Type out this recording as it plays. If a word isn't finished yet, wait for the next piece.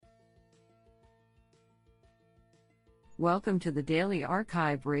Welcome to the Daily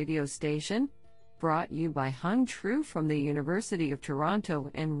Archive radio station, brought you by Hung Tru from the University of Toronto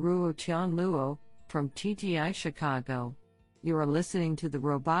and Ruo Tian Luo from TTI Chicago. You are listening to the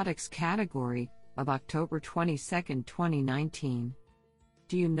Robotics category of October 22, 2019.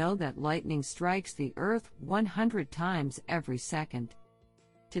 Do you know that lightning strikes the Earth 100 times every second?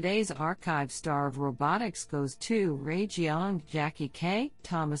 Today's archive star of robotics goes to Ray Jiang, Jackie K.,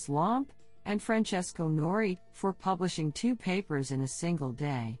 Thomas Lomp, and Francesco Nori for publishing 2 papers in a single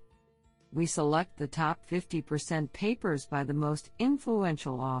day. We select the top 50% papers by the most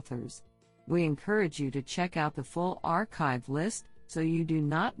influential authors. We encourage you to check out the full archive list so you do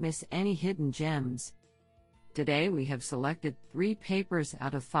not miss any hidden gems. Today we have selected 3 papers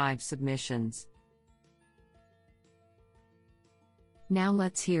out of 5 submissions. Now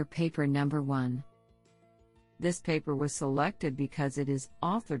let's hear paper number 1. This paper was selected because it is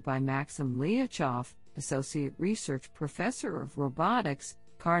authored by Maxim Liachov, Associate Research Professor of Robotics,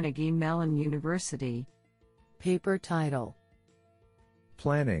 Carnegie Mellon University. Paper title: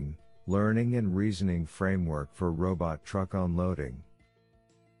 Planning, Learning and Reasoning Framework for Robot Truck Unloading.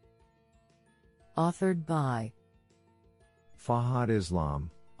 Authored by Fahad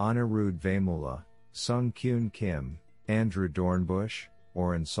Islam, Anirudh Vemula, Sung Kyun Kim, Andrew Dornbush,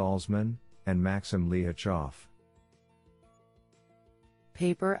 Oren Salzman, and Maxim Liachov.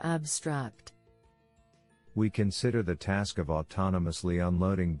 Paper abstract: We consider the task of autonomously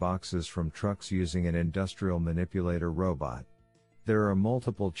unloading boxes from trucks using an industrial manipulator robot. There are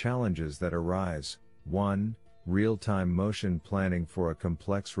multiple challenges that arise. 1. Real-time motion planning for a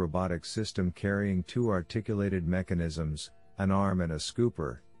complex robotic system carrying 2 articulated mechanisms, an arm and a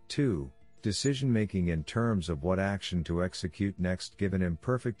scooper. 2. Decision-making in terms of what action to execute next given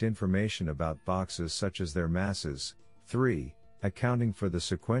imperfect information about boxes such as their masses. 3. Accounting for the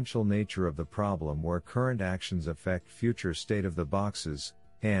sequential nature of the problem where current actions affect future state of the boxes.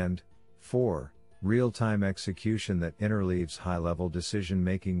 And 4. Real-time execution that interleaves high-level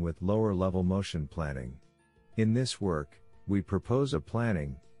decision-making with lower-level motion planning. In this work, we propose a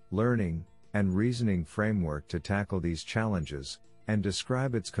planning, learning, and reasoning framework to tackle these challenges, and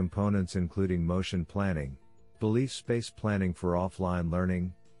describe its components including motion planning, belief space planning for offline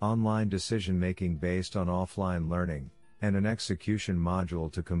learning, online decision-making based on offline learning, and an execution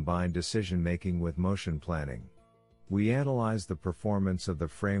module to combine decision-making with motion planning. We analyze the performance of the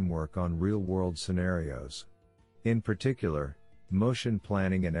framework on real-world scenarios. In particular, motion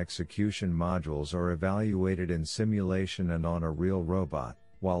planning and execution modules are evaluated in simulation and on a real robot,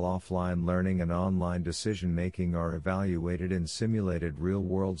 while offline learning and online decision-making are evaluated in simulated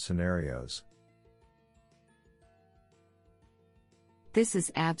real-world scenarios. This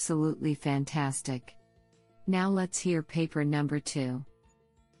is absolutely fantastic. Now let's hear paper number 2.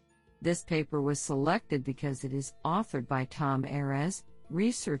 This paper was selected because it is authored by Tom Erez,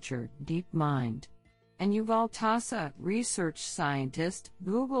 researcher, DeepMind, and Yuval Tassa, research scientist,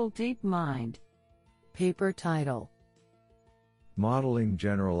 Google DeepMind. Paper title: Modeling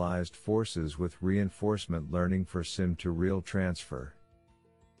Generalized Forces with Reinforcement Learning for Sim-to-Real Transfer.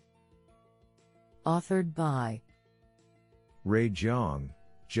 Authored by Ray Jiang,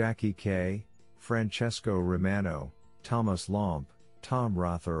 Jackie K., Francesco Romano, Thomas Lomp, Tom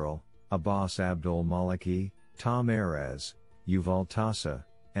Rothurl, Abbas Abdul Maliki, Tom Erez, Yuval Tassa,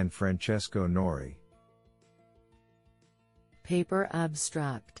 and Francesco Nori. Paper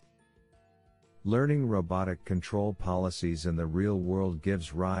abstract: Learning robotic control policies in the real world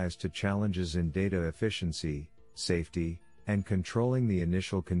gives rise to challenges in data efficiency, safety, and controlling the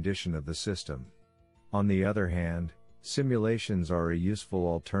initial condition of the system. On the other hand, simulations are a useful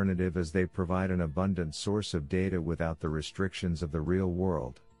alternative as they provide an abundant source of data without the restrictions of the real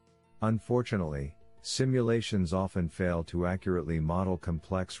world. Unfortunately, simulations often fail to accurately model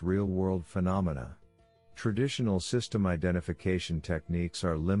complex real-world phenomena. Traditional system identification techniques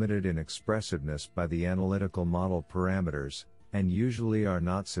are limited in expressiveness by the analytical model parameters, and usually are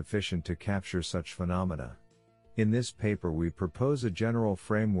not sufficient to capture such phenomena. In this paper we propose a general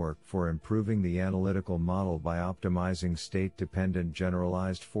framework for improving the analytical model by optimizing state-dependent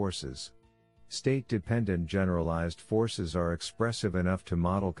generalized forces. State-dependent generalized forces are expressive enough to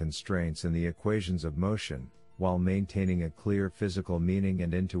model constraints in the equations of motion, while maintaining a clear physical meaning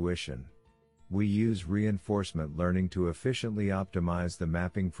and intuition. We use reinforcement learning to efficiently optimize the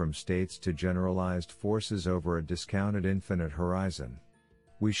mapping from states to generalized forces over a discounted infinite horizon.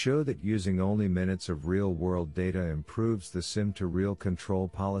 We show that using only minutes of real-world data improves the sim-to-real control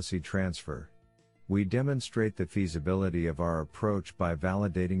policy transfer. We demonstrate the feasibility of our approach by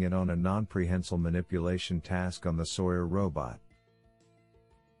validating it on a non-prehensile manipulation task on the Sawyer robot.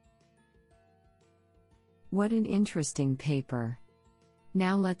 What an interesting paper.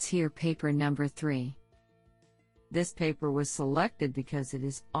 Now let's hear paper number 3. This paper was selected because it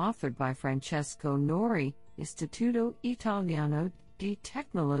is authored by Francesco Nori, Istituto Italiano di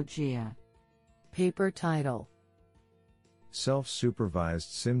Tecnologia. Paper title: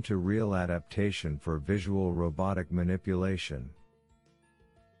 Self-supervised sim-to-real adaptation for visual robotic manipulation.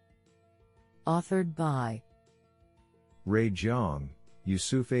 Authored by Ray Jiang,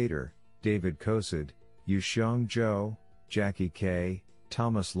 Yusuf Ader, David Kosid, Yuxiang Zhou, Jackie K.,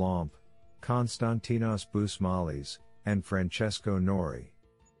 Thomas Lomp, Konstantinos Bousmalis, and Francesco Nori.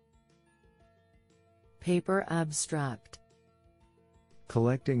 Paper abstract: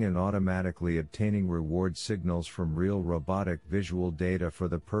 Collecting and automatically obtaining reward signals from real robotic visual data for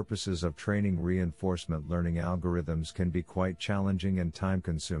the purposes of training reinforcement learning algorithms can be quite challenging and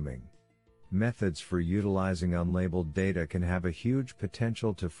time-consuming. Methods for utilizing unlabeled data can have a huge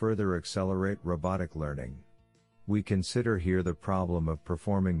potential to further accelerate robotic learning. We consider here the problem of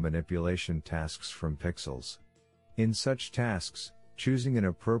performing manipulation tasks from pixels. In such tasks, choosing an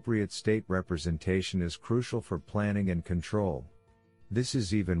appropriate state representation is crucial for planning and control. This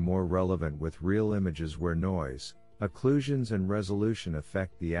is even more relevant with real images where noise, occlusions and resolution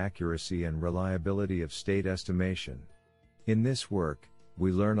affect the accuracy and reliability of state estimation. In this work,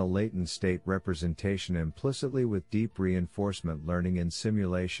 we learn a latent state representation implicitly with deep reinforcement learning in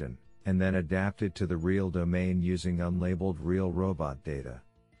simulation, and then adapt it to the real domain using unlabeled real robot data.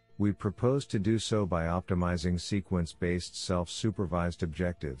 We propose to do so by optimizing sequence-based self-supervised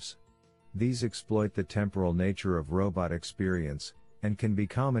objectives. These exploit the temporal nature of robot experience, and can be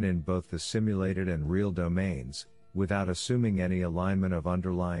common in both the simulated and real domains, without assuming any alignment of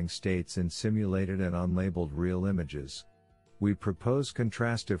underlying states in simulated and unlabeled real images. We propose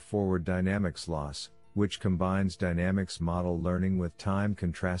contrastive forward dynamics loss, which combines dynamics model learning with time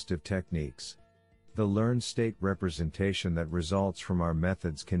contrastive techniques. The learned state representation that results from our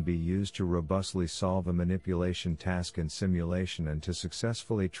methods can be used to robustly solve a manipulation task in simulation and to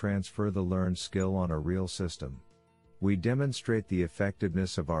successfully transfer the learned skill on a real system. We demonstrate the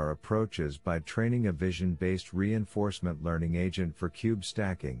effectiveness of our approaches by training a vision-based reinforcement learning agent for cube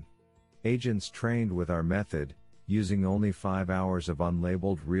stacking. Agents trained with our method, using only 5 hours of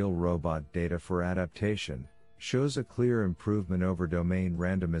unlabeled real robot data for adaptation, shows a clear improvement over domain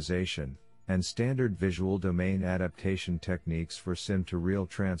randomization, and standard visual domain adaptation techniques for sim-to-real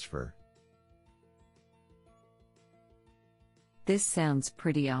transfer. This sounds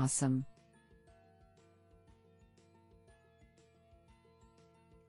pretty awesome.